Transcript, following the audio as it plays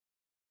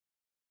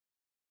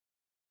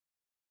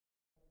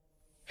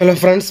Hello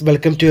friends,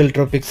 welcome to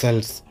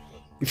Electropixels.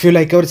 If you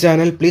like our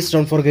channel, please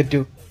don't forget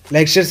to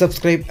like, share,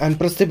 subscribe and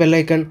press the bell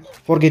icon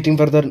for getting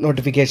further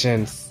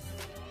notifications.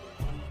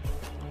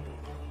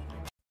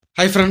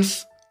 Hi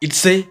friends,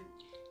 it's a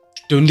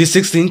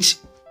 26-inch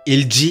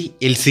LG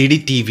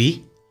LCD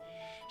TV.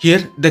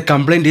 Here the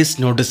complaint is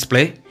no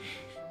display.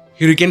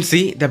 Here you can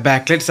see the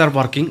backlights are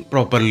working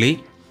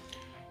properly.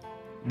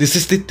 This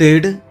is the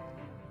third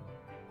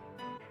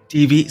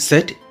TV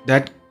set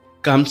that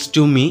comes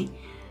to me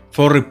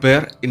for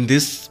repair in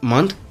this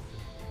month.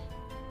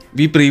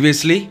 We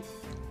previously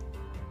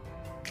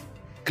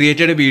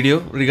created a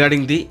video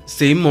regarding the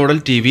same model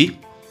TV.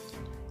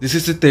 This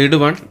is the third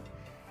one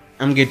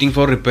I'm getting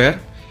for repair.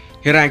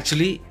 Here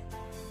actually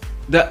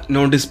the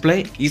no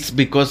display is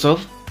because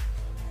of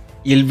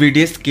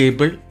LVDS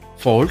cable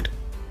fault.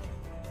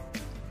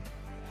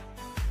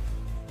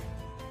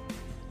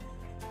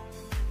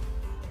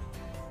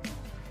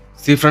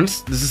 See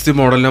friends, this is the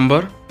model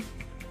number.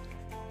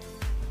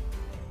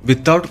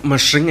 Without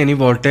measuring any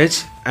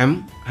voltage, I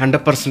am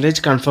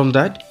 100% confirmed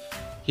that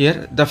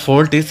here the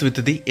fault is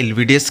with the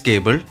LVDS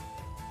cable.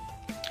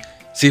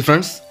 See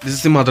friends, this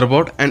is the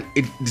motherboard and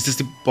this is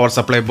the power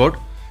supply board.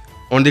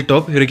 On the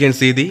top, here you can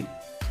see the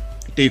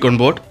T-con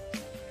board.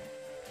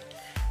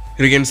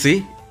 Here you can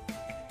see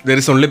there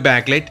is only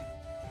backlight.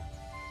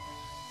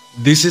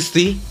 This is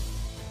the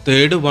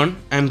third one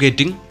I am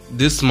getting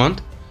this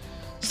month.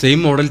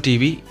 Same model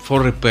TV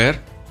for repair.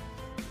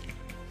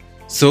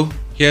 So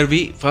here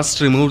we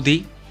first remove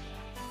the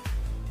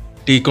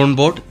T-con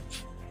board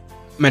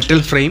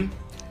metal frame.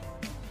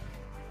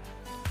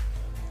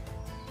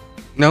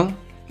 Now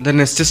the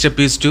next step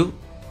is to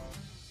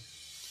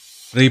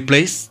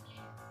replace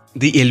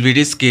the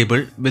LVDS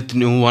cable with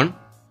new one.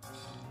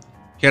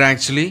 Here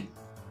actually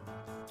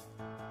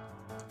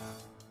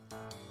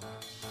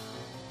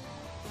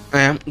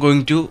I am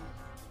going to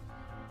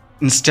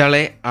install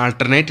a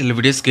alternate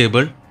LVDS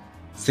cable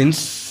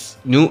since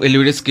new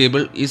LVDS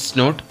cable is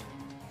not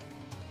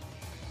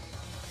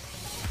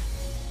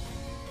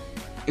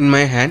in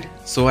my hand,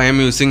 so I am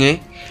using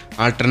a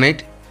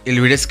alternate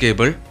LVDS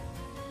cable.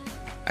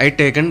 I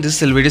taken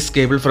this LVDS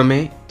cable from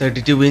a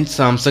 32-inch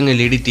Samsung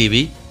LED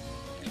TV,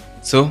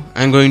 so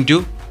I am going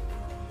to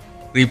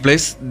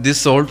replace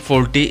this old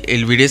faulty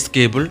LVDS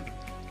cable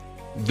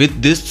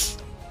with this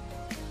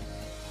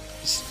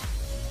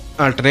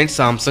alternate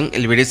Samsung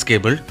LVDS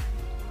cable.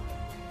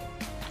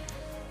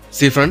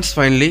 See friends,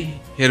 finally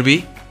here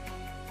we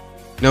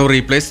now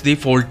replace the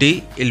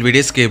faulty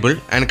LVDS cable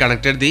and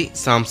connected the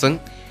Samsung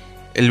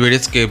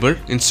LVDS cable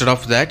instead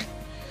of that.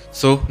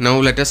 So now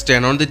let us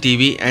turn on the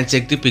TV and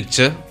check the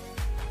picture.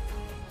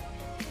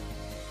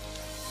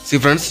 See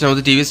friends, now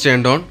the TV is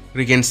turned on.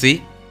 We can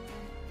see.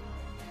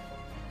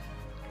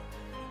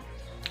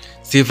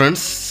 See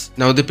friends,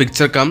 now the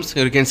picture comes.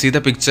 Here you can see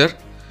the picture.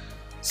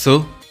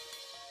 So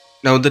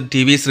now the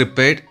TV is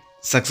repaired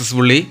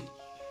successfully.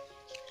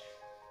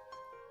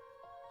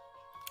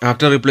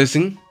 After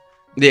replacing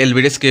the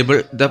LVDS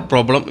cable, the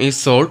problem is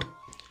solved.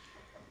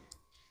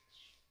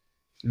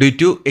 Due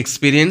to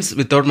experience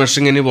without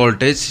measuring any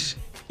voltage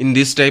in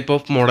this type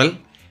of model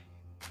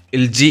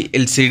LG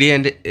LCD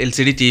and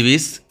LCD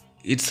TVs,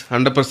 it's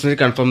 100%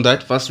 confirmed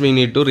that first we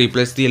need to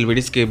replace the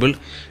LVDS cable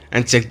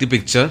and check the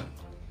picture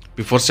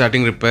before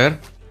starting repair.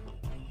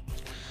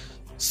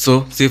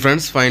 So see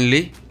friends,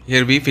 finally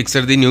here we fixed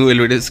the new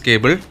LVDS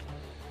cable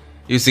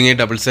using a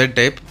double side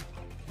tape.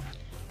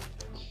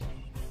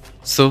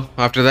 So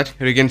after that,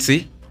 here you can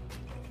see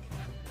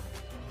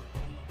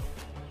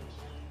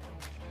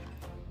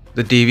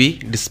the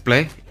TV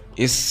display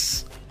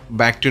is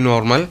back to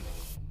normal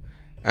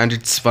and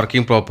it's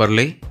working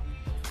properly.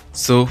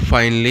 So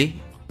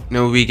finally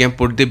now we can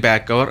put the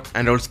back cover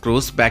and all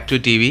screws back to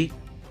TV.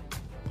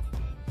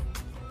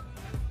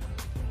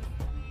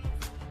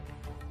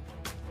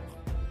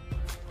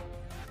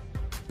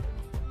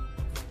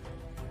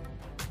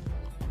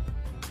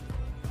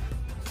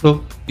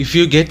 So if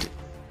you get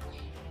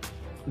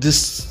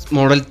this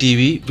model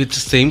TV with the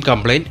same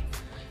complaint,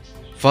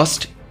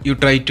 first you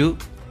try to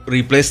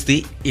replace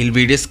the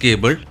LVDS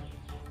cable.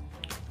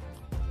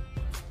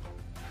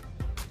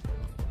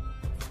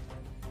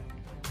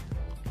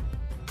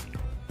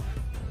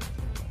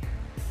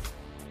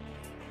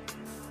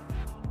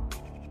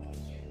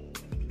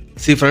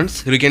 See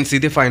friends, here you can see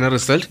the final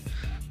result.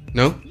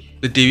 Now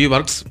the TV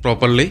works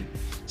properly.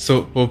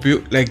 So hope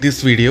you like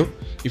this video.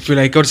 If you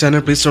like our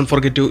channel, please don't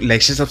forget to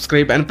like, share,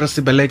 subscribe and press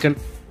the bell icon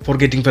for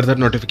getting further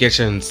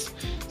notifications.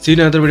 See you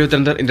in another video with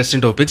another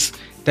interesting topics.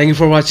 Thank you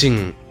for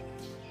watching.